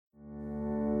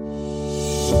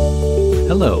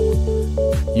Hello.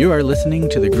 You are listening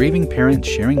to the Grieving Parents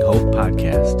Sharing Hope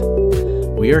podcast.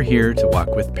 We are here to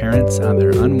walk with parents on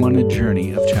their unwanted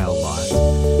journey of child loss,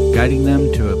 guiding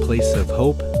them to a place of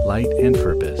hope, light, and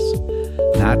purpose,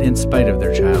 not in spite of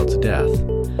their child's death,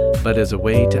 but as a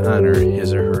way to honor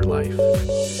his or her life.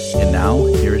 And now,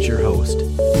 here is your host,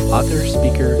 author,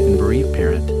 speaker, and bereaved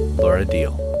parent, Laura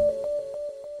Deal.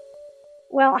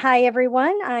 Well, hi,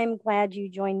 everyone. I'm glad you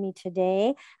joined me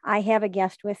today. I have a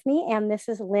guest with me, and this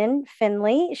is Lynn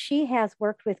Finley. She has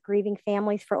worked with grieving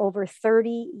families for over 30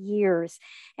 years.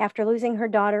 After losing her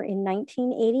daughter in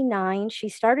 1989, she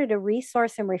started a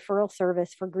resource and referral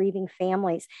service for grieving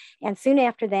families. And soon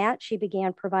after that, she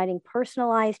began providing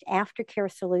personalized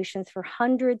aftercare solutions for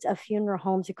hundreds of funeral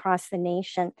homes across the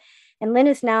nation. And Lynn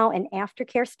is now an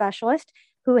aftercare specialist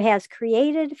who has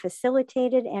created,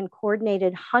 facilitated, and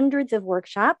coordinated hundreds of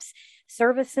workshops,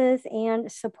 services,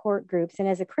 and support groups. And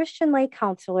as a Christian lay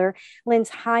counselor, Lynn's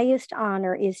highest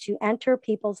honor is to enter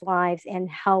people's lives and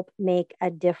help make a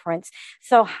difference.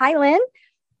 So, hi, Lynn.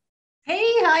 Hey,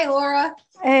 hi, Laura.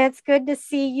 It's good to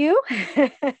see you.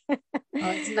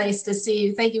 It's nice to see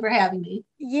you. Thank you for having me.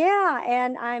 Yeah,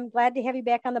 and I'm glad to have you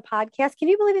back on the podcast. Can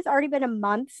you believe it's already been a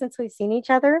month since we've seen each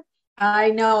other?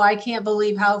 I know. I can't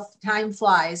believe how time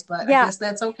flies, but yeah. I guess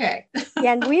that's okay.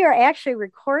 Yeah, and we are actually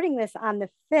recording this on the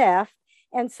 5th.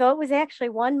 And so it was actually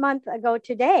 1 month ago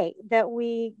today that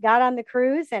we got on the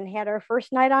cruise and had our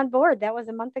first night on board. That was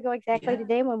a month ago exactly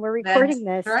today when we're recording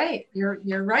this. Right. You're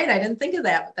right. I didn't think of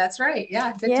that, but that's right.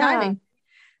 Yeah, good timing.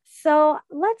 So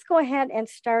let's go ahead and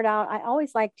start out. I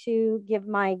always like to give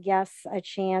my guests a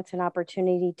chance, an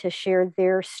opportunity to share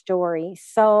their story.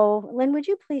 So Lynn, would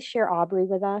you please share Aubrey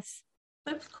with us?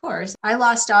 Of course. I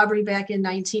lost Aubrey back in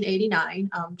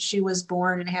 1989. She was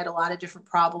born and had a lot of different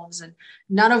problems, and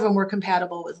none of them were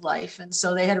compatible with life. And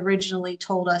so they had originally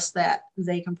told us that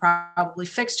they can probably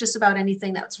fix just about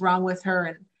anything that's wrong with her.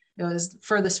 And it was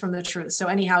furthest from the truth. So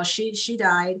anyhow, she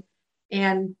died,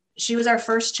 and she was our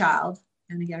first child.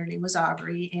 And again, her name was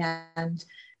Aubrey. And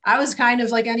I was kind of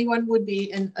like anyone would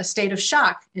be in a state of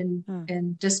shock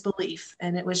and disbelief.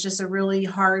 And it was just a really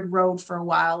hard road for a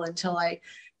while until I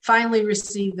finally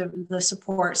received the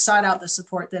support, sought out the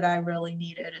support that I really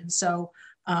needed. And so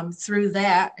through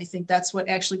that, I think that's what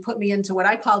actually put me into what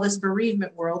I call this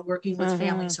bereavement world, working with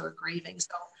families who are grieving.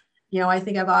 So, I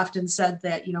think I've often said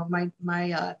that,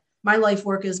 my life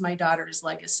work is my daughter's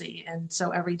legacy. And so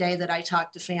every day that I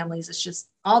talk to families, it's just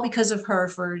all because of her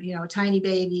for, a tiny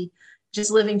baby, just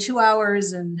living 2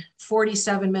 hours and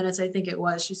 47 minutes, I think it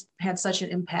was. She's had such an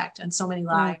impact on so many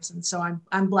lives. And so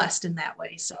I'm blessed in that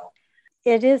way. So.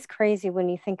 It is crazy when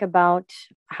you think about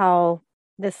how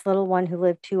this little one who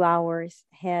lived 2 hours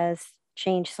has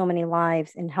changed so many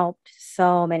lives and helped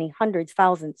so many hundreds,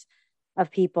 thousands of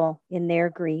people in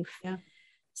their grief. Yeah.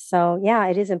 So,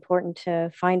 it is important to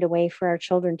find a way for our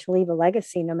children to leave a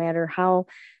legacy, no matter how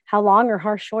long or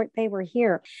how short they were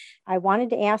here. I wanted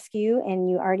to ask you,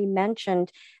 and you already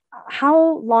mentioned,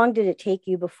 how long did it take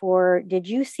you did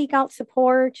you seek out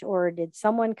support, or did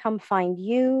someone come find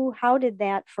you? How did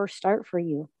that first start for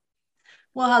you?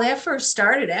 Well, how that first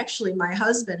started, actually, my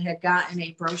husband had gotten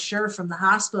a brochure from the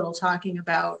hospital talking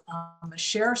about a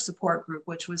share support group,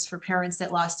 which was for parents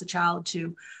that lost a child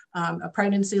to a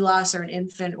pregnancy loss or an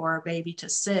infant or a baby to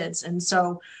SIDS. And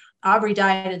so Aubrey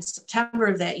died in September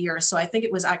of that year. So I think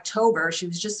it was October. She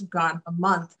was just gone a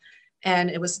month.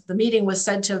 And the meeting was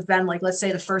said to have been like, let's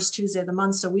say the first Tuesday of the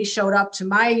month. So we showed up to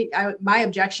my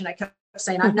objection. I kept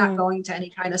saying, I'm not going to any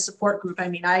kind of support group. I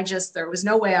mean, there was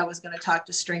no way I was going to talk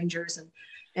to strangers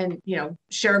and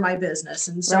share my business.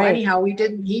 And so anyhow,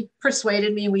 he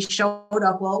persuaded me and we showed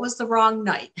up. Well, it was the wrong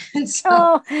night. And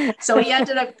so he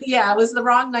ended up, it was the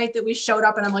wrong night that we showed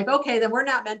up. And I'm like, okay, then we're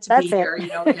not meant to be here.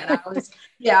 Again,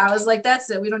 I was like, that's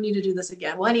it. We don't need to do this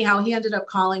again. Well, anyhow, he ended up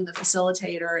calling the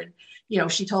facilitator and,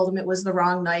 she told him it was the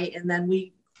wrong night. And then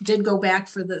we did go back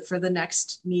for the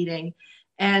next meeting.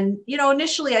 And,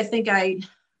 initially I think I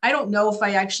don't know if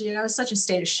I was such a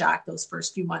state of shock those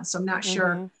first few months. So I'm not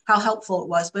sure how helpful it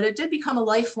was, but it did become a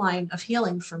lifeline of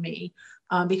healing for me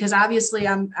because obviously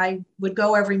I would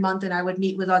go every month and I would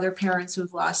meet with other parents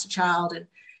who've lost a child and,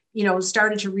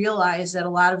 started to realize that a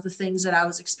lot of the things that I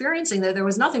was experiencing, that there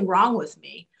was nothing wrong with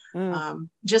me.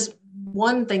 Just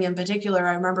one thing in particular,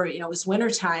 I remember, it was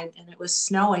wintertime and it was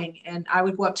snowing and I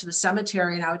would go up to the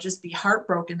cemetery and I would just be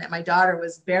heartbroken that my daughter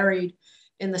was buried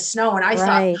in the snow. And I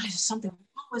thought, there's something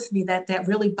wrong with me that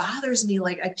really bothers me.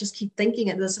 Like, I just keep thinking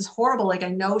it, this is horrible. Like, I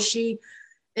know she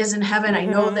is in heaven. I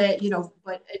know that,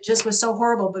 but it just was so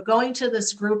horrible. But going to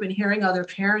this group and hearing other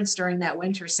parents during that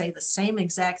winter say the same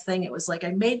exact thing, it was like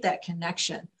I made that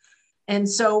connection. And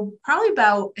so probably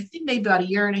about, I think maybe about a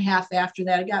year and a half after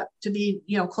that, I got to be,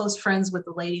 close friends with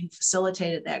the lady who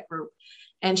facilitated that group.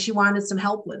 And she wanted some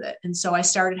help with it. And so I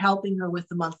started helping her with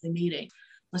the monthly meeting.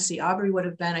 Let's see, Aubrey would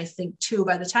have been, I think, 2.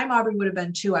 By the time Aubrey would have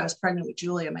been 2, I was pregnant with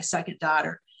Julia, my second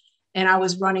daughter. And I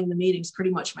was running the meetings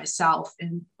pretty much myself.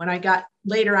 And when I got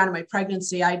later on in my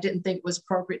pregnancy, I didn't think it was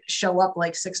appropriate to show up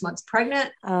like 6 months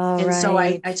pregnant. So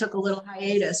I took a little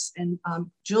hiatus. And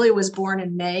Julia was born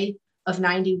in May of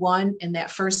 91. And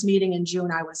that first meeting in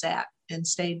June I was at, and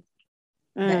stayed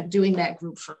doing that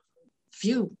group for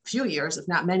few years, if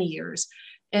not many years.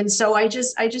 And so I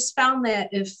just found that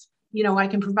if, I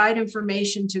can provide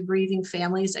information to grieving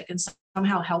families that can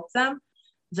somehow help them,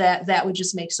 that would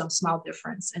just make some small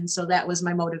difference. And so that was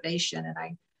my motivation. And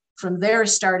I, from there,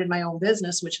 started my own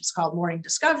business, which is called Morning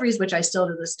Discoveries, which I still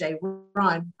to this day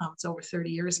run. It's over 30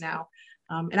 years now.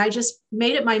 And I just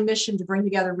made it my mission to bring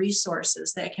together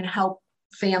resources that can help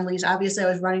families. Obviously,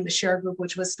 I was running the share group,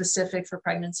 which was specific for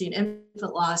pregnancy and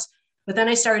infant loss. But then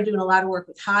I started doing a lot of work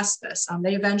with hospice.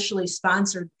 They eventually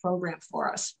sponsored the program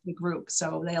for us, the group.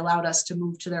 So they allowed us to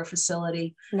move to their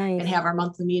facility and have our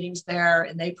monthly meetings there,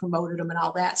 and they promoted them and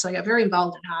all that. So I got very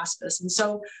involved in hospice. And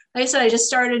so, like I said, I just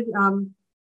started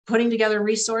putting together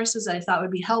resources that I thought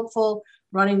would be helpful,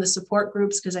 running the support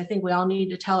groups, because I think we all need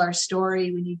to tell our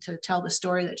story. We need to tell the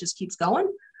story that just keeps going,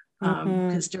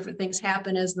 because different things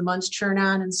happen as the months churn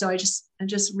on. And so I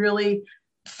just really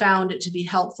found it to be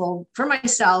helpful for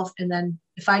myself. And then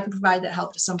if I can provide that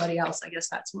help to somebody else, I guess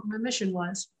that's what my mission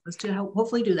was to help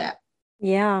hopefully do that.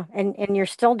 Yeah. And you're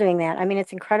still doing that. I mean,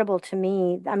 it's incredible to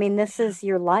me. I mean, this is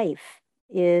your life,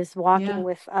 is walking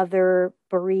with other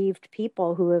bereaved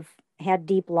people who have had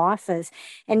deep losses.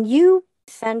 And you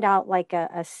send out like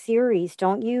a series,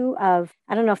 don't you, of,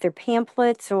 I don't know if they're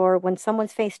pamphlets or when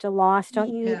someone's faced a loss, don't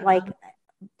you, like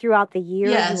throughout the year,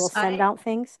 you will send out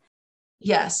things?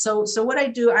 Yes. So what I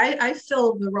do, I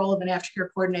fill the role of an aftercare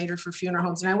coordinator for funeral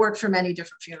homes, and I work for many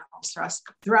different funeral homes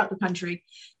throughout the country.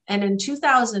 And in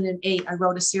 2008, I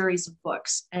wrote a series of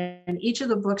books, and each of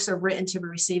the books are written to be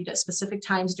received at specific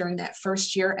times during that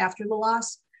first year after the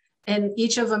loss. And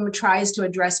each of them tries to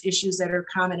address issues that are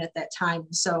common at that time.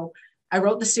 So I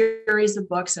wrote the series of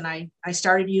books, and I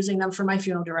started using them for my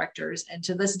funeral directors. And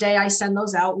to this day, I send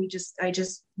those out. I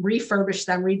just refurbished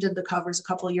them, redid the covers a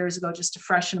couple of years ago just to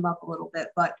freshen them up a little bit.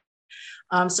 But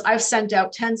so I've sent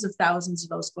out tens of thousands of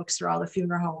those books through all the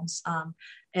funeral homes.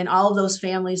 And all of those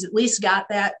families at least got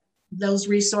those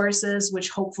resources, which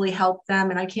hopefully help them.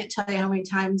 And I can't tell you how many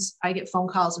times I get phone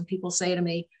calls when people say to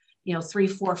me, 3,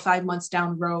 4, 5 months down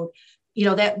the road,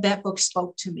 that book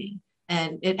spoke to me.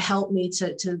 And it helped me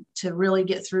to really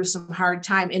get through some hard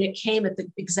time. And it came at the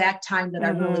exact time that I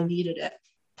really needed it.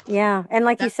 Yeah. And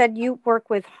like you said, you work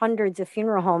with hundreds of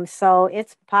funeral homes. So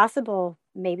it's possible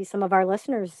maybe some of our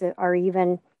listeners are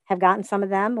even have gotten some of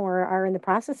them or are in the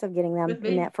process of getting them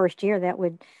in that first year. That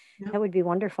would be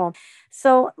wonderful.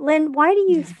 So Lynn, why do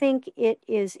you think it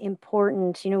is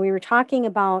important? We were talking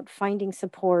about finding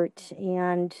support,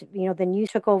 and, then you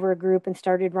took over a group and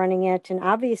started running it. And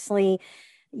obviously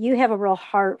you have a real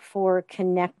heart for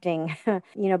connecting,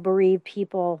 bereaved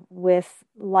people with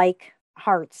like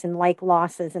hearts and like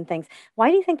losses and things. Why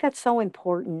do you think that's so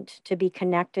important, to be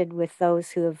connected with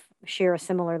those who share a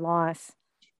similar loss?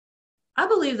 I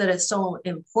believe that it's so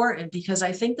important because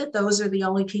I think that those are the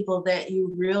only people that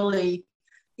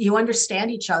you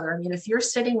understand each other. I mean, if you're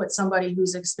sitting with somebody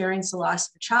who's experienced the loss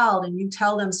of a child and you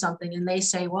tell them something and they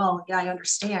say, well, yeah, I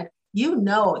understand,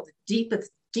 the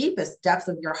deepest depth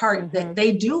of your heart that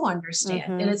they do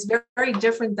understand. And it's very, very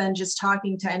different than just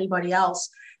talking to anybody else,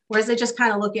 whereas they just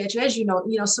kind of look at you.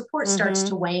 As support starts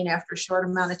to wane after a short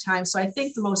amount of time. So I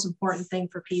think the most important thing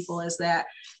for people is that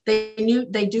they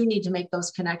do need to make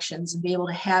those connections and be able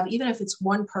to have, even if it's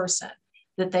one person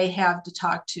that they have to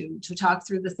talk through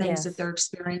the things that they're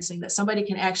experiencing, that somebody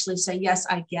can actually say, yes,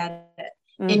 I get it.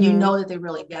 And that they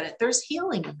really get it. There's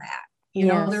healing in that.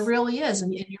 There really is.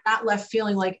 And you're not left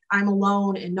feeling like I'm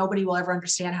alone and nobody will ever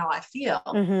understand how I feel.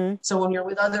 So when you're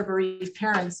with other bereaved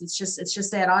parents, it's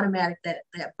just that automatic,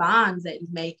 that bond that you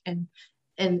make, and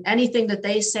anything that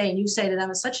they say and you say to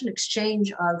them is such an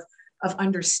exchange of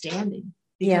understanding,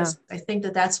 because I think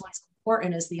that that's what's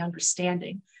important, is the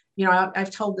understanding. I've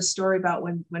told the story about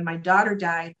when my daughter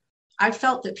died. I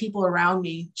felt that people around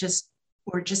me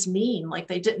were just mean, like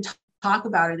they didn't talk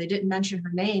about her. They didn't mention her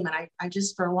name. And I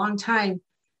just, for a long time,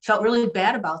 felt really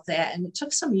bad about that. And it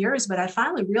took some years, but I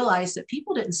finally realized that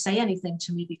people didn't say anything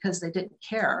to me because they didn't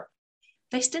care.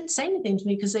 They didn't say anything to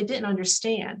me because they didn't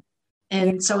understand.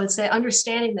 And so it's that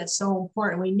understanding that's so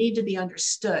important. We need to be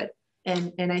understood.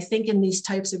 And I think in these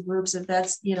types of groups, if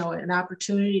that's, an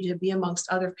opportunity to be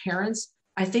amongst other parents,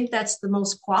 I think that's the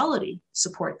most quality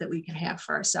support that we can have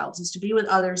for ourselves, is to be with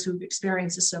others who've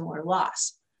experienced a similar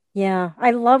loss. Yeah,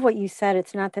 I love what you said.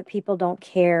 It's not that people don't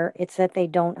care, it's that they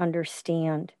don't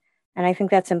understand. And I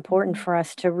think that's important Mhm. for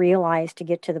us to realize, to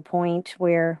get to the point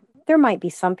where there might be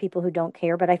some people who don't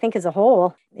care, but I think as a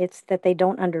whole, it's that they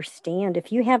don't understand.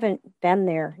 If you haven't been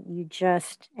there, you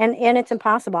just, and it's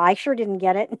impossible. I sure didn't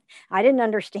get it. I didn't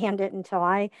understand it until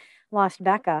I lost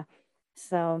Becca.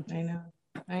 So, I know.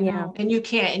 I yeah. know. And you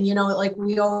can't. And, like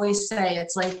we always say,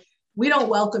 it's like, we don't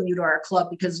welcome you to our club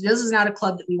because this is not a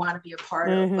club that we want to be a part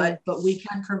of, Mm-hmm. but we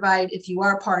can provide, if you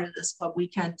are part of this club, we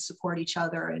can support each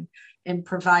other and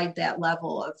provide that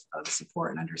level of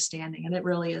support and understanding. And it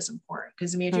really is important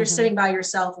because, if you're Mm-hmm. sitting by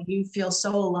yourself and you feel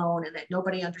so alone and that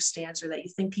nobody understands, or that you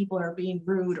think people are being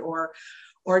rude or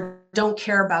don't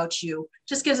care about you,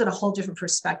 just gives it a whole different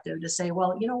perspective to say,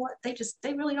 well, you know what,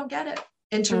 they really don't get it.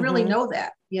 And to really Mm-hmm. know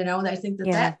that, I think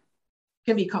Yeah. that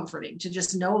can be comforting, to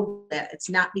just know that it's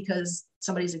not because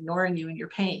somebody's ignoring you in your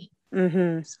pain.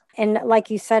 Mm-hmm. And like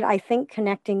you said, I think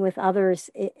connecting with others,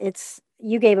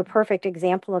 you gave a perfect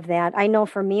example of that. I know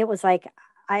for me, it was like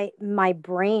my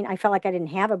brain, I felt like I didn't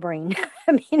have a brain.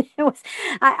 I mean,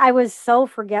 I was so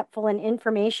forgetful, and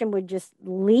information would just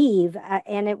leave.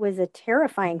 And it was a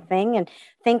terrifying thing. And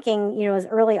thinking, as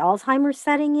early Alzheimer's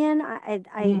setting in,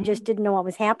 I just didn't know what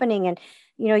was happening. And,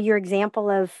 your example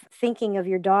of thinking of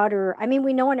your daughter, I mean,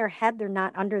 we know in our head they're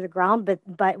not under the ground, but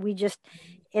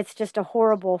it's just a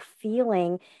horrible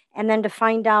feeling. And then to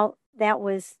find out that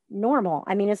was normal.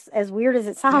 I mean, it's as weird as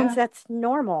it sounds, Yeah. that's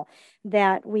normal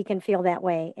that we can feel that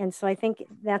way. And so I think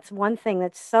that's one thing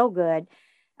that's so good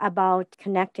about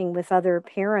connecting with other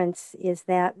parents, is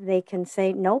that they can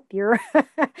say, nope, you're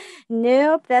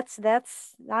nope,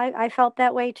 I felt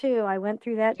that way too. I went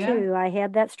through that Yeah. too. I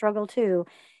had that struggle too.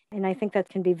 And I think that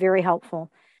can be very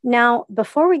helpful. Now,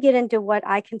 before we get into what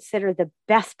I consider the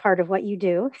best part of what you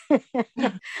do,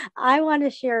 I want to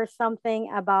share something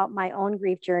about my own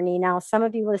grief journey. Now, some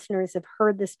of you listeners have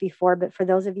heard this before, but for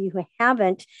those of you who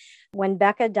haven't, when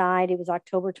Becca died, it was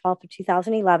October 12th of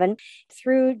 2011.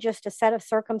 Through just a set of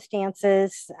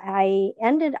circumstances, I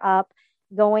ended up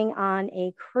going on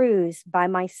a cruise by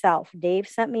myself. Dave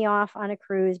sent me off on a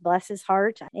cruise, bless his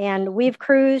heart. And we've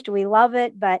cruised, we love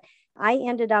it, but I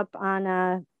ended up on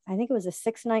I think it was a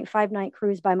 6-night, 5-night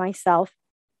cruise by myself.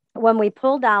 When we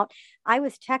pulled out, I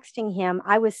was texting him.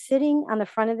 I was sitting on the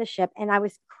front of the ship and I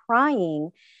was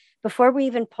crying before we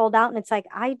even pulled out. And it's like,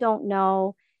 I don't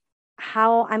know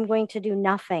how I'm going to do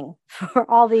nothing for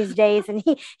all these days. And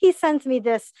he sends me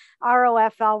this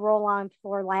ROFL, roll on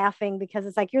floor, laughing, because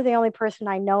it's like, you're the only person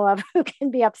I know of who can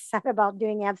be upset about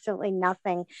doing absolutely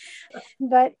nothing.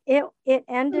 But it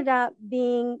ended up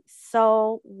being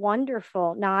so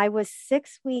wonderful. Now, I was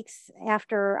 6 weeks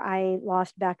after I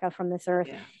lost Becca from this earth.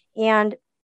 Yeah. And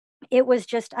it was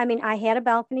just, I mean, I had a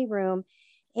balcony room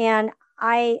and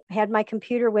I had my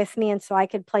computer with me. And so I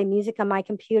could play music on my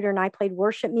computer, and I played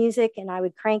worship music, and I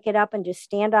would crank it up and just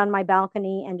stand on my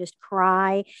balcony and just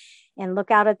cry and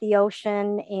look out at the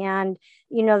ocean. And,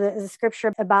 the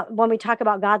scripture about when we talk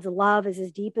about God's love is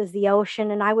as deep as the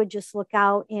ocean. And I would just look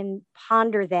out and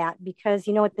ponder that, because,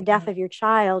 with the death of your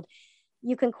child,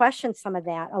 you can question some of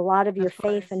that, a lot of your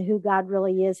faith and who God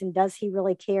really is, and does he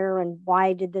really care, and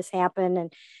why did this happen,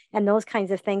 and those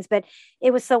kinds of things. But it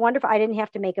was so wonderful. I didn't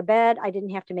have to make a bed. I didn't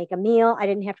have to make a meal. I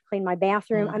didn't have to clean my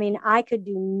bathroom. I mean, I could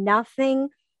do nothing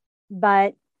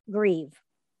but grieve.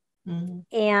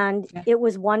 And it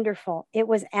was wonderful. It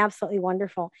was absolutely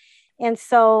wonderful. And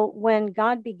so when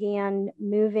God began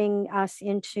moving us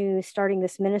into starting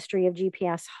this ministry of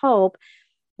GPS Hope,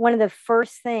 one of the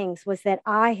first things was that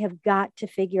I have got to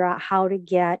figure out how to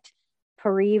get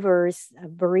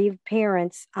bereaved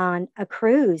parents on a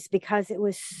cruise, because it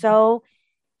was so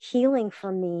healing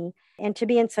for me. And to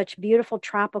be in such beautiful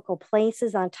tropical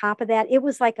places on top of that, it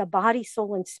was like a body,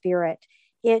 soul, and spirit.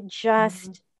 It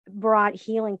just brought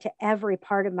healing to every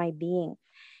part of my being.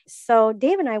 So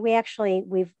Dave and I,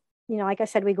 we've like I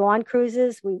said, we go on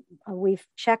cruises. We've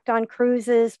checked on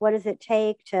cruises. What does it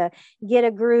take to get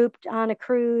a group on a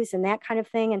cruise and that kind of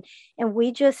thing? And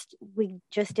we just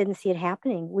didn't see it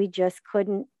happening. We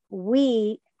couldn't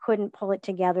pull it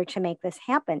together to make this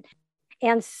happen.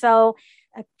 And so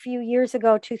a few years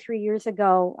ago, 2-3 years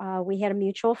ago, we had a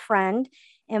mutual friend,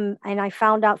 and I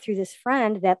found out through this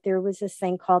friend that there was this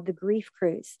thing called the Grief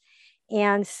Cruise.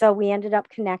 And so we ended up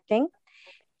connecting.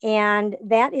 And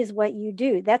that is what you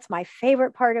do. That's my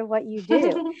favorite part of what you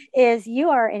do is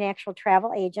you are an actual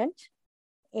travel agent.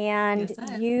 and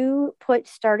Yes, you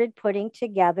started putting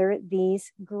together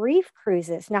these grief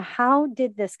cruises. Now, how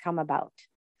did this come about?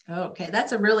 Okay,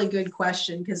 that's a really good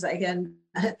question because, again,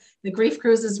 the grief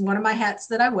cruise is one of my hats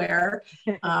that I wear.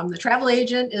 The travel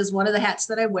agent is one of the hats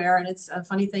that I wear. And it's a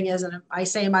funny thing is, and I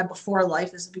say in my before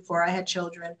life, this is before I had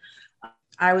children,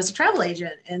 I was a travel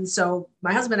agent. And so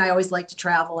my husband and I always liked to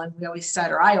travel. And we always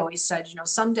said, or I always said,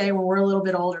 someday when we're a little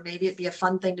bit older, maybe it'd be a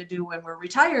fun thing to do when we're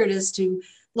retired is to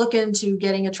look into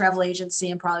getting a travel agency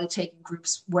and probably taking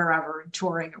groups wherever and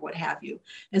touring or what have you.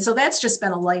 And so that's just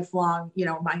been a lifelong,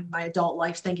 my adult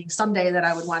life thinking someday that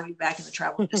I would want to be back in the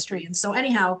travel industry. And so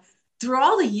anyhow, through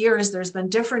all the years, there's been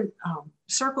different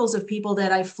circles of people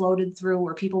that I floated through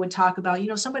where people would talk about,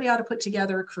 somebody ought to put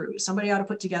together a cruise. Somebody ought to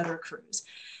put together a cruise.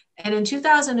 And in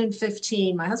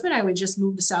 2015, my husband and I would just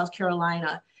move to South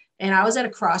Carolina. And I was at a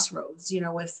crossroads,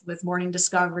 with Morning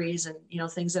Discoveries and,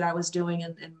 things that I was doing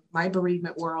in my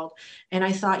bereavement world. And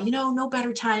I thought, no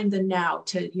better time than now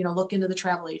to, look into the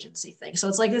travel agency thing. So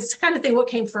it's like this kind of thing, what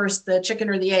came first, the chicken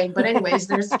or the egg? But anyways,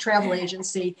 there's the travel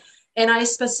agency. And I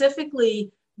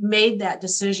specifically made that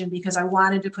decision because I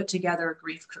wanted to put together a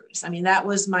grief cruise. I mean, that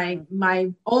was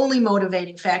my only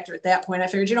motivating factor at that point. I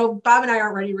figured, Bob and I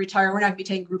aren't ready to retire. We're not going to be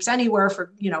taking groups anywhere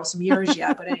for, some years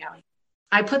yet. But anyhow,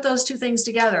 I put those two things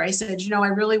together. I said, I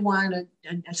really want to,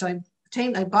 and so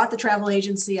I bought the travel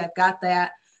agency. I've got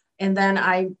that. And then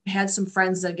I had some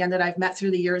friends that I've met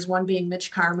through the years, one being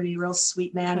Mitch Carmody, real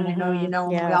sweet man. And I know,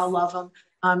 him, yes. We all love him.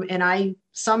 And I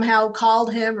somehow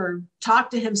called him or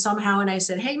talked to him somehow. And I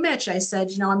said, hey, Mitch, I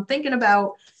said, I'm thinking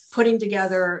about putting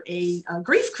together a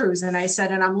grief cruise. And I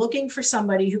said, and I'm looking for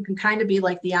somebody who can kind of be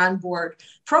like the onboard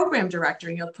program director,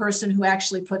 the person who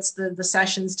actually puts the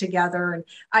sessions together.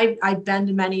 And I've been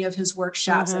to many of his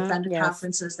workshops. I've been to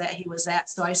conferences that he was at.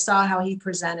 So I saw how he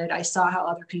presented. I saw how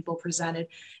other people presented.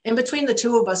 And between the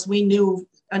two of us, we knew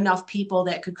enough people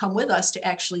that could come with us to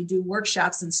actually do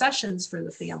workshops and sessions for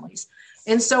the families.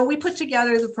 And so we put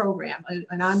together the program,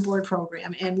 an onboard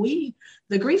program. And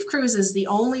the Grief Cruise is the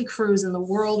only cruise in the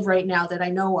world right now that I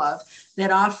know of that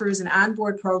offers an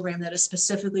onboard program that is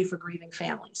specifically for grieving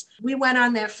families. We went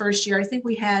on that first year. I think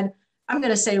we had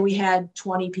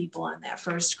 20 people on that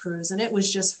first cruise, and it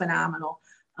was just phenomenal.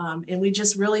 And we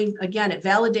just really, again, it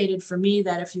validated for me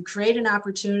that if you create an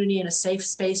opportunity and a safe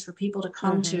space for people to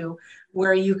come to,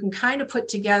 where you can kind of put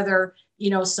together,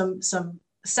 some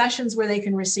sessions where they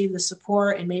can receive the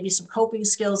support and maybe some coping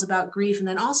skills about grief, and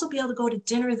then also be able to go to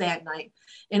dinner that night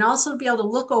and also be able to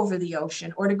look over the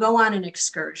ocean or to go on an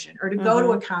excursion or to go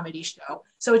to a comedy show.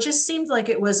 So it just seemed like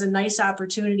it was a nice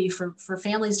opportunity for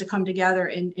families to come together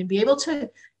and be able to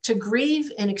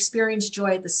grieve and experience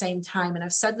joy at the same time. And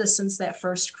I've said this since that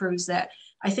first cruise, that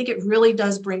I think it really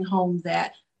does bring home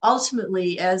that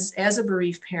ultimately as a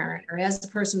bereaved parent or as a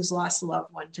person who's lost a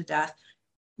loved one to death,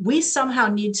 we somehow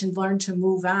need to learn to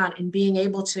move on and being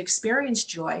able to experience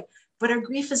joy, but our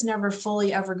grief is never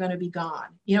fully ever going to be gone.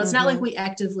 It's not like we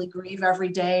actively grieve every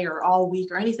day or all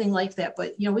week or anything like that,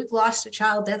 but we've lost a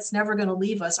child that's never going to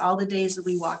leave us all the days that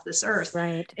we walk this earth.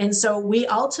 Right. And so we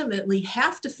ultimately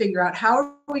have to figure out how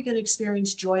are we going to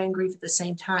experience joy and grief at the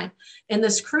same time. And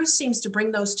this cruise seems to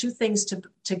bring those two things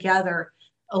together,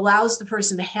 allows the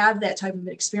person to have that type of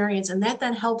experience. And that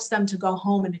then helps them to go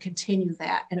home and to continue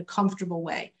that in a comfortable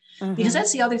way. Because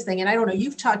that's the other thing. And I don't know,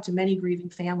 you've talked to many grieving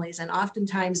families, and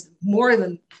oftentimes more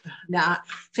than not,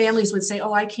 families would say,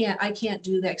 oh, I can't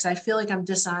do that because I feel like I'm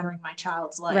dishonoring my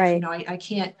child's life. Right. I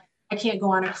can't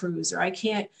go on a cruise, or I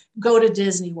can't go to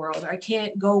Disney World, or I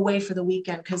can't go away for the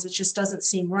weekend because it just doesn't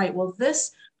seem right. Well,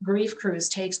 this grief cruise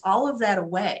takes all of that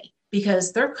away,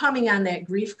 because they're coming on that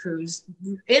grief cruise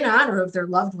in honor of their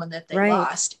loved one that they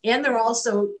lost. And they're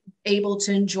also able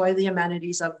to enjoy the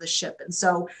amenities of the ship. And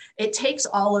so it takes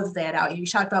all of that out. You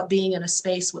talk about being in a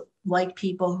space with like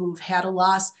people who've had a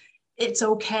loss. It's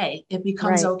okay. It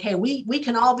becomes okay. We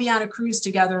can all be on a cruise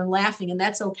together and laughing, and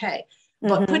that's okay.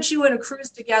 But put you in a cruise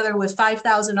together with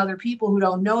 5,000 other people who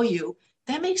don't know you,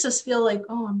 that makes us feel like,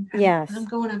 oh, I'm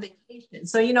going on vacation.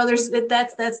 So,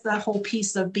 that's the whole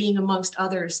piece of being amongst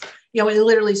others. We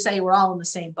literally say we're all in the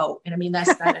same boat. And I mean,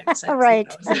 that's not any sense.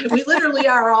 Right. We literally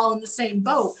are all in the same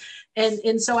boat.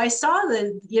 And so I saw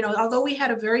that, although we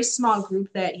had a very small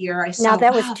group that year, I saw. Now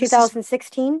that was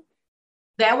 2016?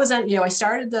 That was on, I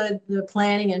started the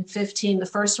planning in 15. The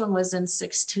first one was in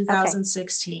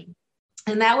 2016. Okay.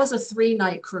 And that was a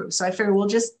 3-night cruise. So I figured we'll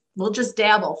just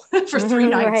dabble for 3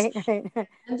 nights. Right.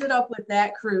 Ended up with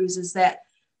that cruise is that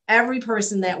every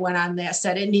person that went on that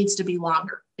said it needs to be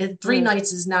longer. 3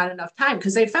 nights is not enough time,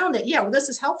 because they found that, well, this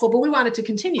is helpful, but we want it to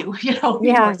continue,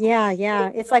 Yeah.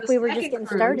 It's like we were just getting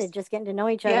started, just getting to know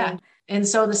each other. Yeah. And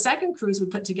so the second cruise we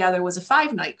put together was a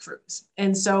 5-night cruise.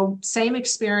 And so same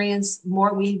experience,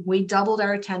 we doubled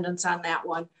our attendance on that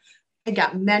one. I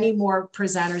got many more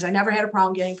presenters. I never had a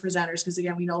problem getting presenters, because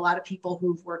again, we know a lot of people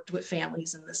who've worked with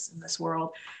families in this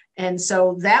world. And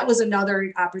so that was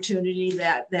another opportunity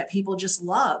that people just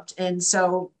loved. And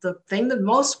so the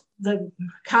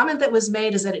comment that was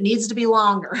made is that it needs to be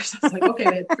longer. So it's like, okay,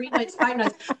 we had 3 nights, 5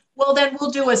 nights. Well, then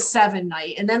we'll do a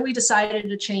 7-night. And then we decided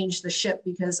to change the ship,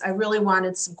 because I really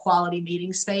wanted some quality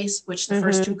meeting space, which the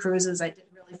first 2 cruises I didn't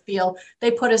really feel.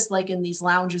 They put us like in these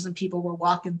lounges and people were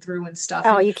walking through and stuff.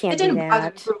 Oh, you can't do that. It didn't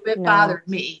bother the group. It bothered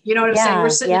me. You know what I'm saying? We're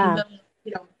sitting in the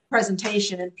middle,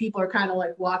 presentation, and people are kind of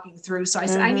like walking through. So I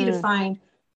said, I need to find,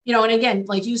 and again,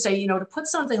 like you say, to put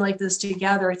something like this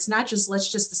together, it's not just,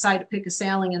 let's just decide to pick a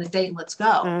sailing and a date and let's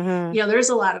go. There's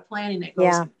a lot of planning that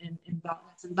goes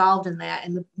involved in that.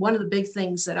 And one of the big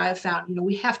things that I've found,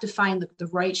 we have to find the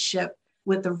right ship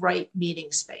with the right meeting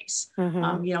space.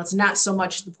 It's not so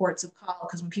much the ports of call,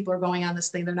 because when people are going on this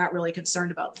thing, they're not really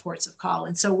concerned about the ports of call.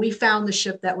 And so we found the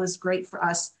ship that was great for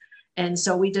us. And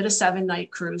so we did a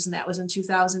 7-night cruise, and that was in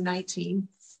 2019.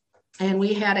 And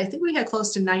I think we had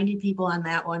close to 90 people on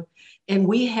that one. And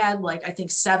we had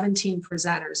 17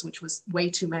 presenters, which was way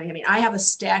too many. I mean, I have a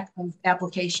stack of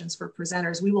applications for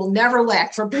presenters. We will never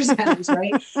lack for presenters,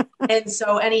 right? And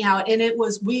so anyhow, and it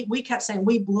was, we kept saying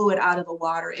we blew it out of the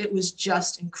water. It was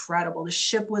just incredible. The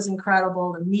ship was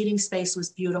incredible. The meeting space was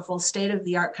beautiful,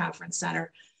 state-of-the-art conference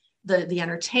center. The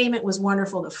entertainment was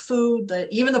wonderful, the food,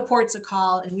 even the ports of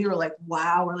call. And we were like,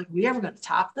 wow, are we ever going to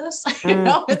top this? It's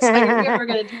like, are we ever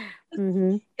going to do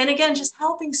this? And again, just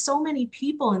helping so many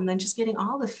people, and then just getting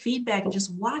all the feedback and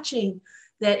just watching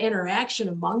that interaction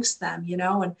amongst them,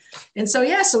 and so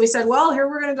we said, well, here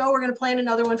we're going to plan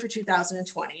another one for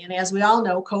 2020. And as we all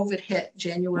know, COVID hit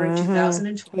January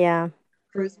 2020. Yeah.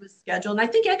 Cruise was scheduled. And I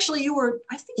think actually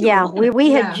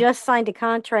we had just signed a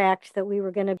contract that we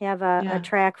were going to have a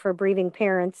track for bereaving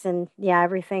parents, and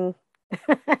everything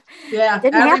didn't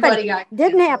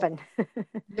happen.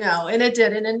 No, and it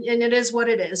did. And it is what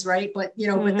it is, right? But,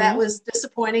 but that was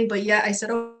disappointing. But I said,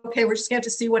 okay, we're just going to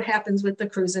have to see what happens with the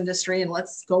cruise industry, and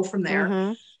let's go from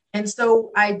there. And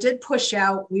so I did push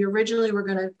out. We originally were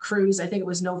going to cruise, I think it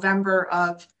was November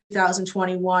of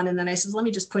 2021. And then I said, let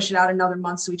me just push it out another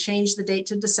month. So we changed the date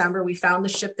to December. We found the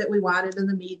ship that we wanted in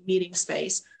the meeting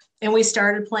space, and we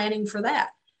started planning for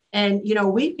that. And,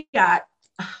 we got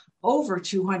over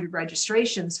 200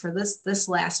 registrations for this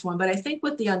last one. But I think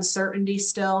with the uncertainty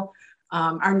still,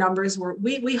 our numbers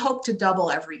we hope to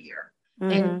double every year.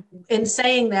 And in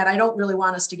saying that, I don't really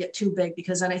want us to get too big,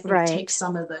 because then I think it takes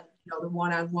some of the, the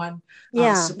one-on-one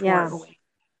support away.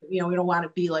 We don't want to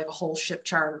be like a whole ship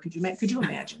charter. Could you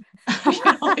imagine?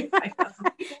 I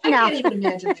can't even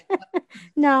imagine it.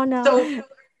 No. So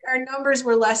our numbers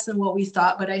were less than what we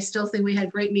thought, but I still think we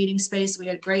had great meeting space. We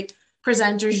had great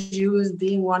presenters, you as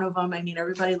being one of them. I mean,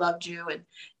 everybody loved you.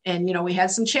 And we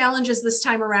had some challenges this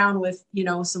time around with,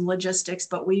 some logistics,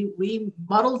 but we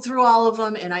muddled through all of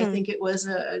them. And I think it was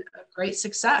a great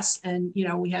success. And,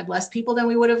 we had less people than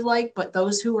we would have liked, but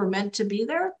those who were meant to be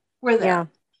there were there.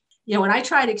 When I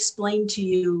try to explain to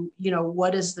you,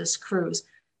 what is this cruise,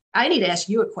 I need to ask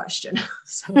you a question.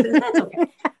 So that's okay.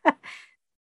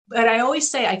 But I always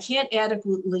say I can't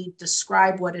adequately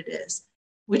describe what it is.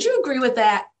 Would you agree with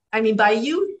that? I mean, by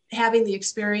you having the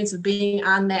experience of being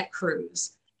on that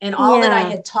cruise and all that I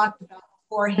had talked about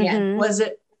beforehand, was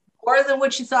it more than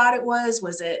what you thought it was?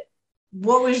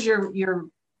 What was your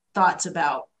thoughts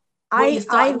about what you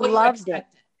thought, I what loved you it.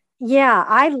 Yeah,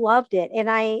 I loved it. And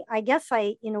I guess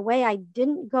in a way, I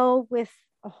didn't go with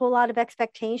a whole lot of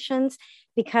expectations,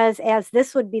 because as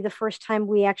this would be the first time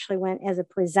we actually went as a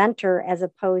presenter, as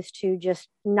opposed to just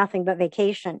nothing but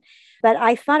vacation. But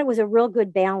I thought it was a real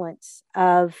good balance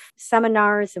of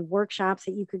seminars and workshops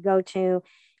that you could go to.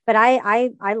 But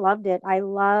I loved it. I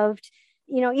loved,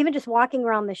 even just walking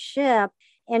around the ship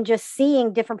and just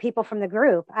seeing different people from the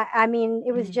group. I mean,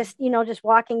 it was just, just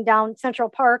walking down Central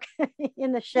Park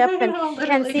in the ship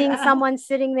and seeing someone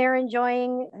sitting there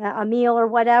enjoying a meal or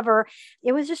whatever.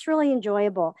 It was just really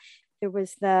enjoyable. There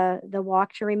was the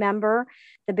walk to remember,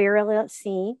 the burial at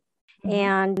sea.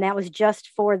 And that was just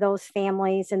for those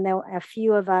families. And a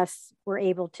few of us were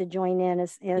able to join in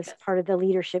as part of the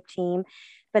leadership team.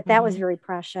 But that was very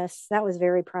precious. That was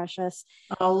very precious.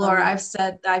 Oh, Laura,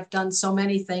 I've done so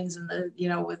many things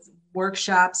with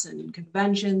workshops and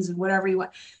conventions and whatever you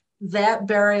want. that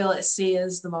burial at sea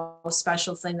is the most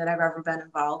special thing that I've ever been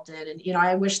involved in. And,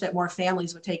 I wish that more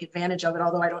families would take advantage of it,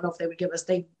 although I don't know if they would give us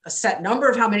a set number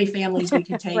of how many families we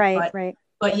can take. Right.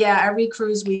 But yeah, every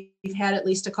cruise we've had at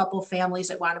least a couple of families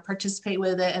that want to participate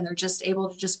with it, and they're just able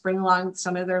to just bring along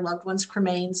some of their loved ones'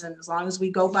 cremains. And as long as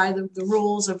we go by the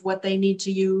rules of what they need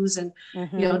to use and,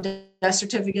 death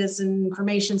certificates and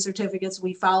cremation certificates,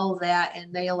 we follow that,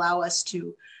 and they allow us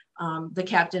to, the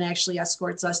captain actually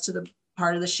escorts us to the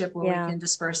part of the ship where we can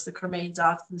disperse the cremains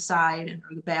off to the side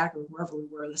or the back or wherever we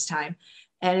were this time.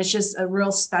 And it's just a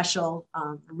real special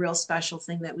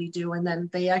thing that we do. And then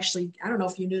they actually, I don't know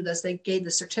if you knew this, they gave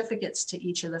the certificates to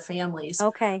each of the families.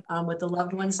 Okay. With the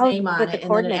loved one's name on it.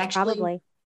 And then it actually, probably.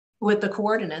 With the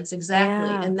coordinates, exactly.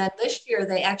 Yeah. And then this year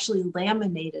they actually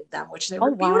laminated them, which they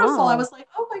were beautiful. Wow. I was like,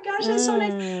 oh my gosh, that's so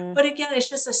nice. But again, it's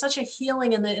just such a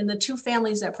healing in the two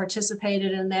families that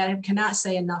participated in that. I cannot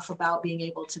say enough about being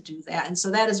able to do that. And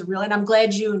so that is real. And I'm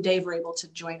glad you and Dave were able to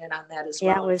join in on that as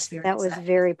well. That was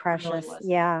very precious. Really was.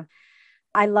 Yeah.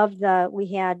 I loved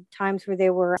we had times where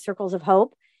there were circles of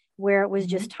hope, where it was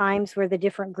just times where the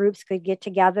different groups could get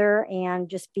together and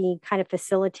just be kind of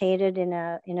facilitated in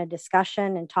a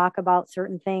discussion and talk about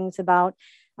certain things about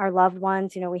our loved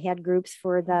ones. We had groups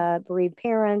for the bereaved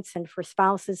parents and for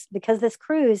spouses, because this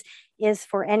cruise is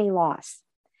for any loss.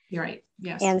 You're right.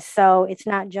 Yes. And so it's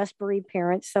not just bereaved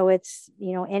parents. So it's,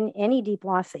 any deep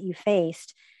loss that you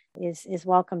faced is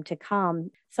welcome to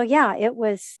come. So yeah, it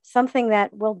was something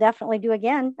that we'll definitely do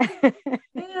again.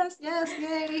 Yes,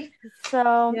 yay.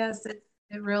 So yes, it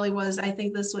really was. I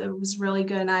think it was really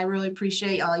good. And I really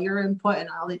appreciate all your input and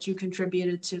all that you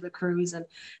contributed to the cruise. And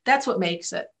that's what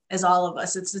makes it, as all of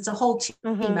us. It's a whole team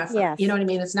effort. Yes. You know what I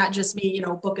mean? It's not just me,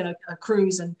 booking a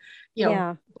cruise and,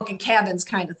 booking cabins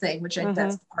kind of thing, which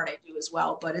that's the part I do as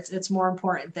well. But it's more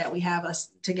important that we have us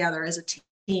together as a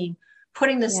team,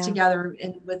 putting this together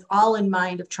and with all in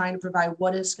mind of trying to provide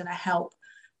what is going to help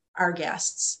our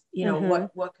guests.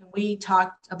 What can we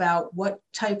talk about? What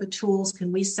type of tools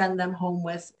can we send them home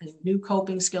with, and new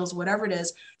coping skills, whatever it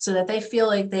is, so that they feel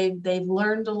like they've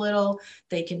learned a little,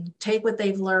 they can take what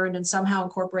they've learned and somehow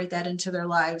incorporate that into their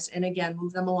lives. And again,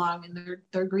 move them along in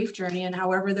their grief journey and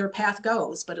however their path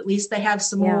goes. But at least they have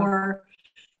some more,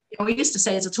 we used to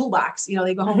say it's a toolbox,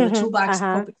 they go home with a toolbox.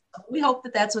 We hope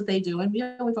that that's what they do. And,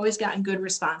 we've always gotten good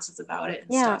responses about it.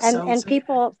 And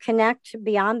people connect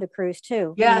beyond the cruise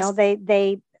too. Yes.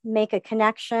 They make a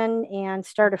connection and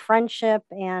start a friendship,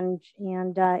 and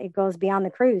it goes beyond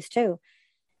the cruise too.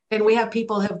 And we have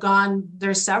people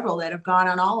there's several that have gone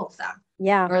on all of them.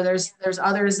 Yeah. Or there's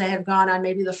others that have gone on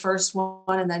maybe the first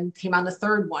one and then came on the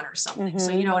third one or something.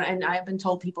 So, and I've been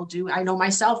told people I know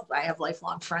myself, I have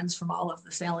lifelong friends from all of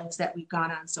the sailings that we've gone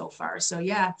on so far. So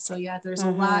yeah, there's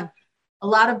a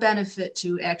lot of benefit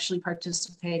to actually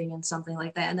participating in something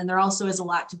like that. And then there also is a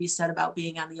lot to be said about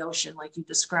being on the ocean, like you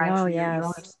described. Your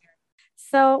own experience.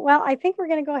 So, well, I think we're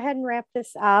going to go ahead and wrap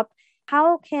this up.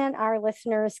 How can our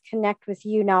listeners connect with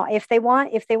you now? If they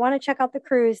want to check out the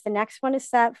cruise, the next one is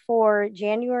set for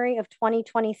January of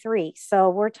 2023. So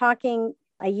we're talking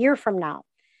a year from now.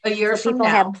 A year from people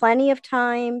now. Have plenty of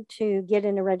time to get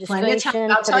into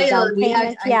registration. I'll tell you,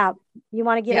 you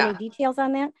want to get any details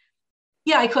on that?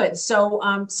 Yeah, I could. So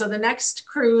the next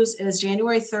cruise is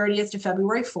January 30th to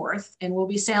February 4th, and we'll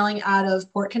be sailing out of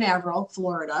Port Canaveral,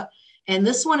 Florida. And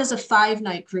this one is a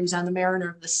 5-night cruise on the Mariner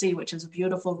of the Sea, which is a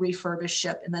beautiful refurbished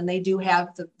ship. And then they do have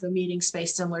the meeting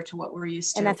space similar to what we're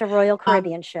used to. And that's a Royal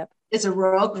Caribbean ship. It's a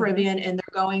Royal Caribbean, and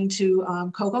they're going to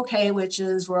Coco Cay, which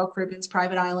is Royal Caribbean's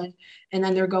private island. And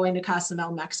then they're going to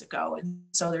Cozumel, Mexico. And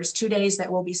so there's 2 days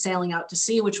that we'll be sailing out to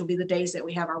sea, which will be the days that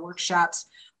we have our workshops.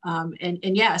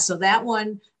 So that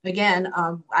one, again,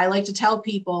 I like to tell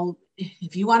people,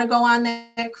 if you want to go on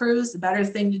that cruise, the better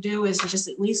thing to do is to just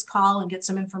at least call and get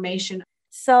some information.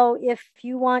 So if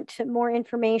you want more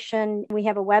information, we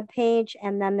have a webpage,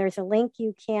 and then there's a link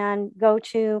you can go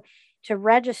to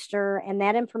register, and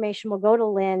that information will go to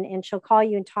Lynn, and she'll call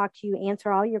you and talk to you,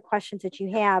 answer all your questions that you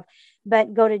have.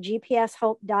 But go to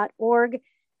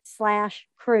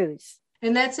gpshope.org/cruise.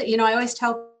 And that's it. I always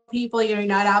tell people, you're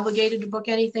not obligated to book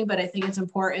anything, but I think it's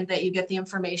important that you get the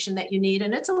information that you need.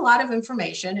 And it's a lot of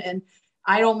information, and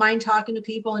I don't mind talking to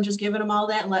people and just giving them all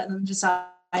that and letting them decide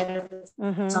if it's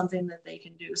something that they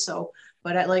can do. So,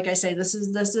 but like I say, this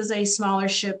is a smaller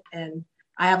ship, and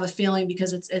I have a feeling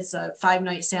because it's a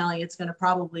 5-night sailing, it's going to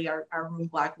probably our room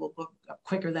block will book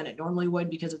quicker than it normally would,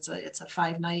 because it's a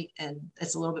 5-night and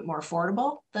it's a little bit more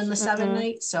affordable than the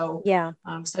 7-night. So,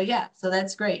 so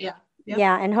that's great. Yeah. Yep.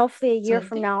 Yeah. And hopefully a So year I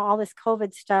from think now, all this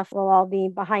COVID stuff will all be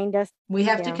behind us. we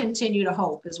have to Yeah. continue to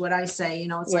hope, is what I say.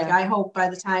 It's like, Yeah. I hope by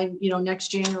the time, next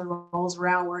January rolls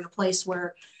around, we're in a place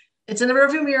where it's in the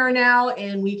rearview mirror now,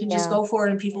 and we can just Yeah. go for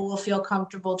it, and people will feel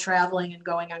comfortable traveling and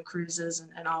going on cruises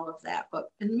and all of that. But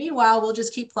in the meanwhile, we'll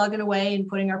just keep plugging away and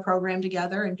putting our program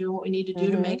together and doing what we need to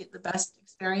do to make it the best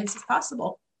experience as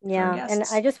possible for our Yeah. And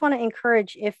guests. I just want to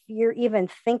encourage, if you're even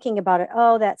thinking about it,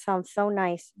 oh, that sounds so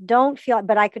nice. Don't feel,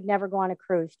 but I could never go on a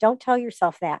cruise. Don't tell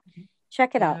yourself that.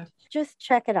 Check it out. Yeah. Just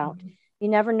check it out. You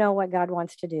never know what God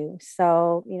wants to do.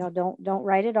 So, don't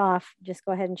write it off. Just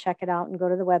go ahead and check it out and go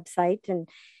to the website and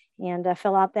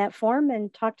fill out that form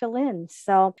and talk to Lynn.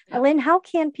 So, Lynn, how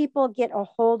can people get a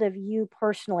hold of you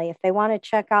personally if they want to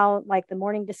check out like the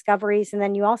Morning Discoveries? And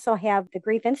then you also have the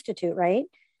Grief Institute, right?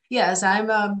 Yes,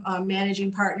 I'm a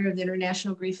managing partner of the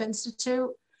International Grief Institute.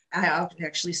 I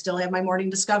actually still have my Morning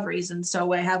Discoveries. And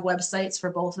so I have websites for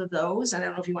both of those. And I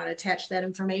don't know if you want to attach that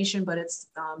information, but it's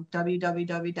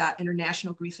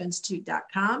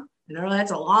www.internationalgriefinstitute.com. I know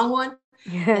that's a long one.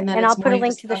 And I'll put a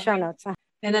link to the show notes.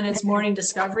 And then it's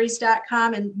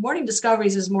morningdiscoveries.com. And Morning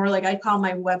Discoveries is more like, I'd call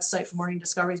my website for Morning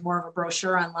Discoveries more of a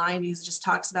brochure online, because it just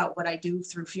talks about what I do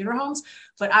through funeral homes.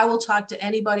 But I will talk to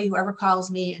anybody, whoever calls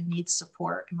me and needs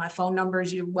support. And my phone number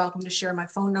is, you're welcome to share my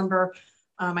phone number.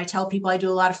 I tell people I do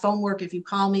a lot of phone work. If you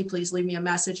call me, please leave me a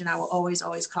message, and I will always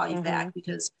call you back,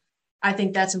 because I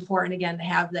think that's important, again, to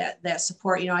have that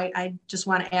support. I just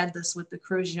want to add this with the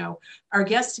cruise. Our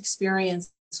guest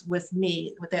experience with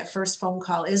me, with that first phone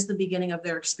call, is the beginning of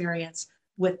their experience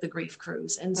with the grief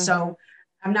cruise. And so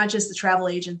I'm not just the travel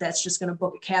agent that's just going to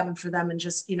book a cabin for them and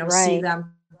just, see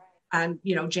them on,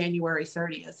 January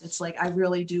 30th. It's like, I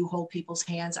really do hold people's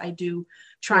hands. I do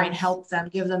try and help them,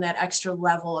 give them that extra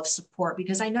level of support,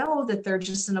 because I know that they're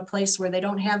just in a place where they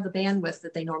don't have the bandwidth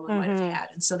that they normally might have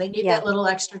had. And so they need that little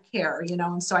extra care,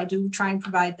 and so I do try and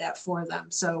provide that for them.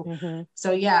 So they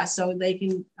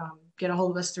can get a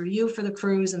hold of us through you for the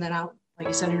cruise, and then out, like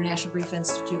I said, International Grief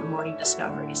Institute and Morning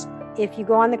Discoveries. If you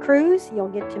go on the cruise, you'll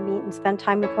get to meet and spend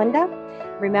time with Linda.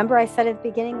 Remember, I said at the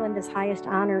beginning, Linda's highest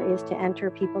honor is to enter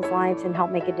people's lives and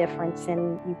help make a difference.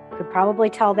 And you could probably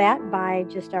tell that by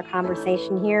just our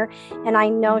conversation here. And I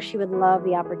know she would love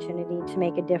the opportunity to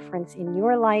make a difference in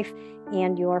your life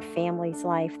and your family's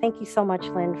life. Thank you so much,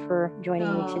 Lynn, for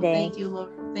joining me today. Thank you, Laura.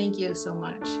 Thank you so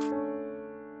much.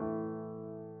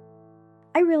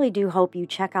 I really do hope you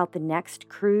check out the next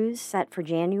cruise set for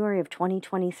January of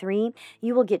 2023.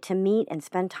 You will get to meet and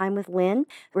spend time with Lynn.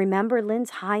 Remember, Lynn's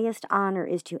highest honor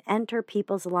is to enter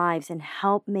people's lives and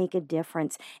help make a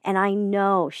difference. And I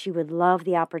know she would love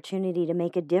the opportunity to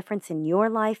make a difference in your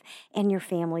life and your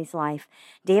family's life.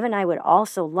 Dave and I would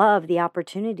also love the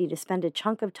opportunity to spend a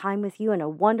chunk of time with you in a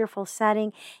wonderful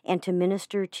setting and to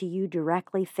minister to you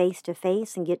directly face to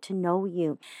face and get to know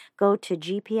you. Go to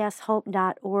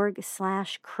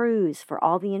gpshope.org/cruise for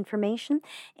all the information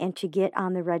and to get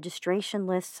on the registration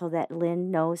list so that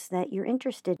Lynn knows that you're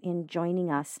interested in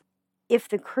joining us. If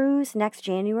the cruise next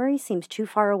January seems too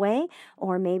far away,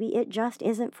 or maybe it just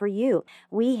isn't for you,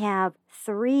 we have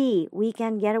 3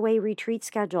 weekend getaway retreats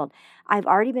scheduled. I've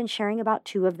already been sharing about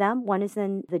 2 of them. One is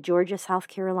in the Georgia, South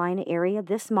Carolina area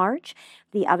this March.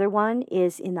 The other one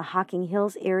is in the Hocking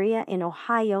Hills area in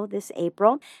Ohio this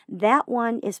April. That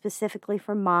one is specifically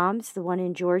for moms. The one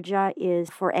in Georgia is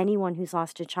for anyone who's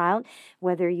lost a child,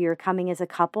 whether you're coming as a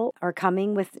couple or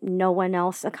coming with no one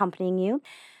else accompanying you.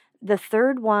 The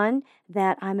third one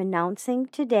that I'm announcing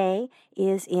today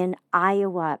is in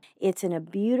Iowa. It's in a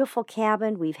beautiful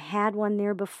cabin. We've had one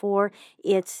there before.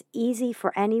 It's easy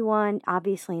for anyone,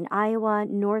 obviously in Iowa,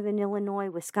 Northern Illinois,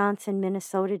 Wisconsin,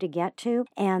 Minnesota to get to.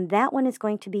 And that one is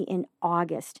going to be in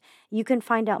August. You can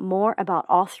find out more about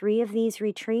all 3 of these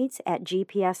retreats at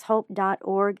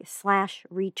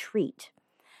gpshope.org/retreat.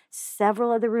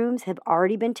 Several of the rooms have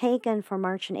already been taken for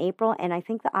March and April, and I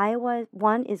think the Iowa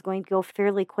one is going to go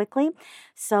fairly quickly.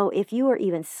 So if you are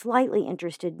even slightly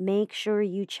interested, make sure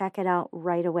you check it out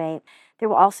right away. There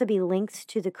will also be links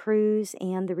to the cruise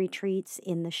and the retreats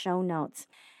in the show notes.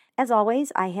 As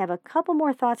always, I have a couple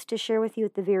more thoughts to share with you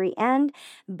at the very end,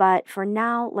 but for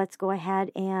now, let's go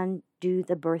ahead and do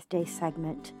the birthday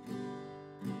segment.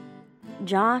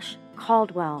 Josh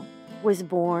Caldwell was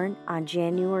born on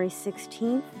January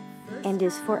 16th and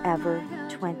is forever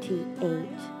 28.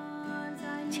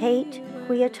 Tate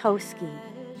Kwiatkowski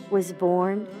was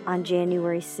born on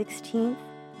January 16th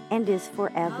and is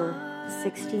forever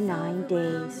 69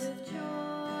 days.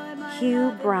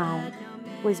 Hugh Brown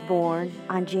was born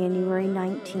on January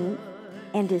 19th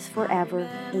and is forever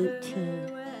 18.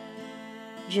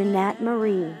 Jeanette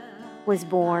Marie was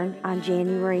born on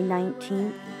January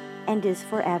 19th and is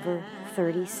forever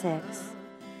 36.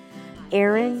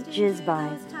 Erin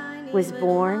Gisby was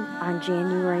born on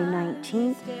January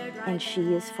 19th, and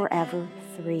she is forever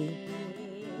 3.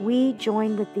 We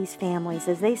join with these families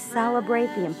as they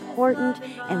celebrate the important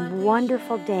and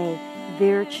wonderful day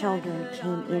their children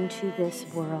came into this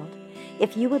world.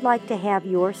 If you would like to have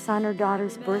your son or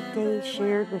daughter's birthday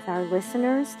shared with our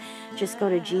listeners, just go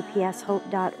to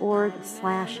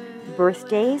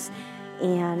gpshope.org/birthdays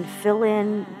and fill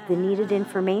in the needed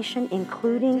information,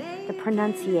 including the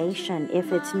pronunciation.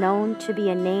 If it's known to be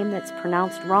a name that's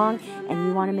pronounced wrong and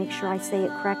you want to make sure I say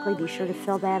it correctly, be sure to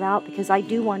fill that out, because I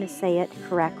do want to say it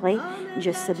correctly.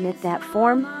 Just submit that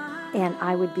form, and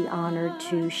I would be honored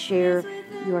to share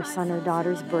your son or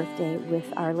daughter's birthday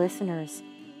with our listeners.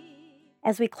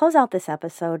 As we close out this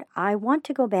episode, I want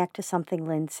to go back to something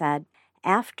Lynn said.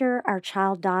 After our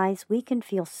child dies, we can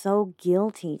feel so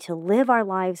guilty to live our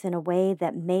lives in a way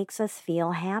that makes us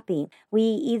feel happy. We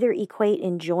either equate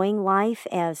enjoying life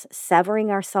as severing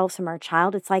ourselves from our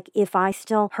child. It's like, if I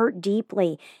still hurt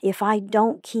deeply, if I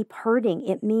don't keep hurting,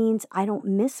 it means I don't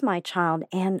miss my child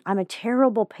and I'm a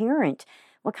terrible parent.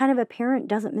 What kind of a parent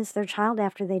doesn't miss their child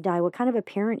after they die? What kind of a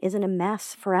parent isn't a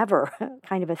mess forever,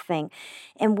 kind of a thing?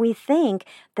 And we think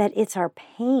that it's our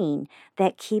pain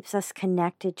that keeps us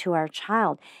connected to our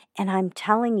child. And I'm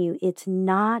telling you, it's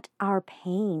not our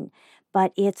pain,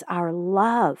 but it's our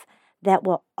love that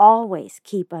will always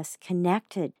keep us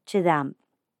connected to them.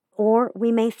 Or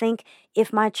we may think,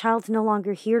 if my child's no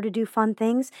longer here to do fun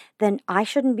things, then I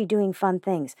shouldn't be doing fun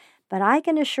things. But I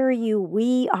can assure you,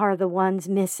 we are the ones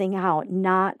missing out,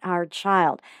 not our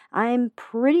child. I'm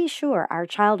pretty sure our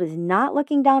child is not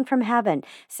looking down from heaven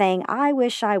saying, I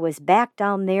wish I was back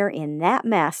down there in that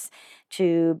mess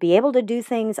to be able to do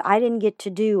things I didn't get to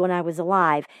do when I was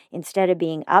alive, instead of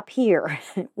being up here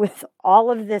with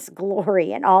all of this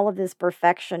glory and all of this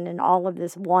perfection and all of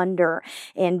this wonder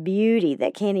and beauty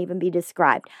that can't even be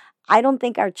described. I don't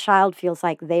think our child feels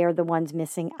like they are the ones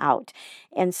missing out.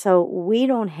 And so we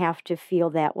don't have to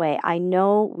feel that way. I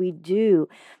know we do,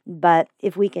 but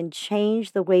if we can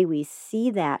change the way we see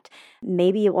that,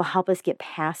 maybe it will help us get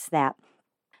past that.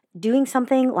 Doing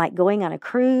something like going on a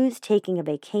cruise, taking a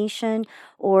vacation,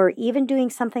 or even doing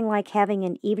something like having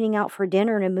an evening out for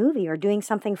dinner and a movie, or doing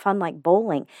something fun like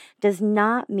bowling, does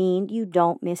not mean you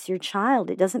don't miss your child.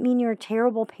 It doesn't mean you're a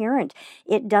terrible parent.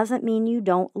 It doesn't mean you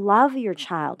don't love your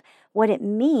child. What it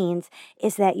means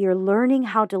is that you're learning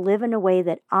how to live in a way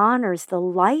that honors the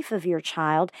life of your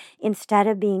child instead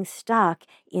of being stuck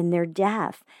in their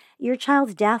death. Your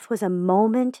child's death was a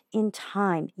moment in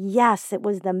time. Yes, it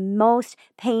was the most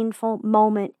painful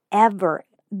moment ever,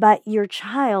 but your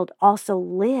child also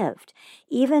lived.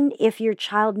 Even if your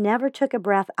child never took a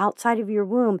breath outside of your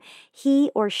womb,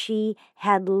 he or she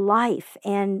had life,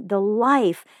 and the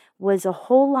life was a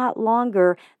whole lot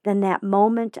longer than that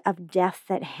moment of death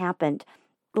that happened.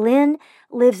 Lynn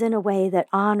lives in a way that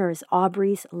honors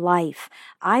Aubrey's life.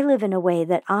 I live in a way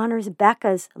that honors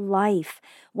Becca's life.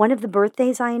 One of the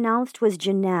birthdays I announced was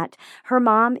Jeanette. Her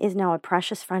mom is now a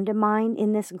precious friend of mine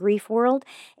in this grief world,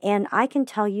 and I can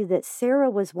tell you that Sarah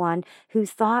was one who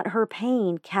thought her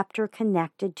pain kept her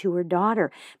connected to her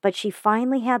daughter, but she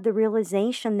finally had the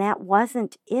realization that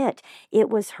wasn't it. It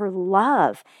was her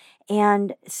love.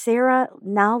 And Sarah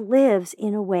now lives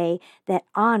in a way that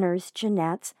honors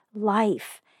Jeanette's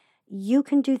life. You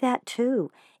can do that too.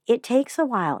 It takes a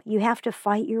while. You have to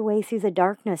fight your way through the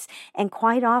darkness. And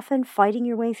quite often, fighting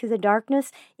your way through the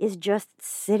darkness is just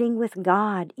sitting with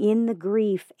God in the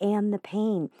grief and the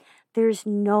pain. There's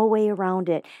no way around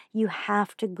it. You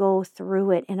have to go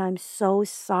through it. And I'm so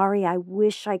sorry. I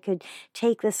wish I could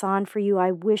take this on for you.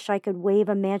 I wish I could wave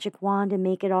a magic wand and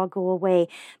make it all go away.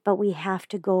 But we have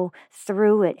to go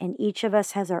through it. And each of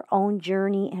us has our own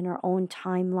journey and our own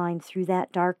timeline through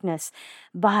that darkness.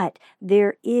 But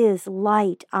there is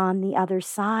light on the other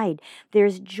side.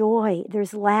 There's joy.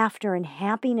 There's laughter and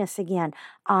happiness again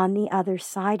on the other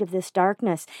side of this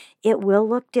darkness. It will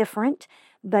look different,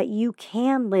 but you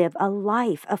can live a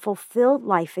life, a fulfilled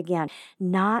life again,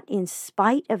 not in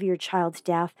spite of your child's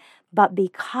death, but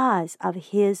because of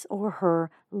his or her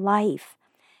life.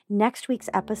 Next week's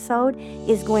episode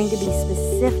is going to be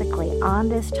specifically on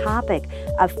this topic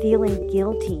of feeling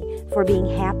guilty for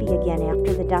being happy again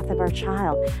after the death of our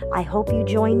child. I hope you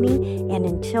join me, and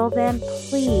until then,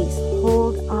 please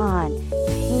hold on.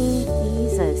 Pain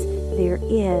eases. There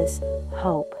is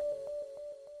hope.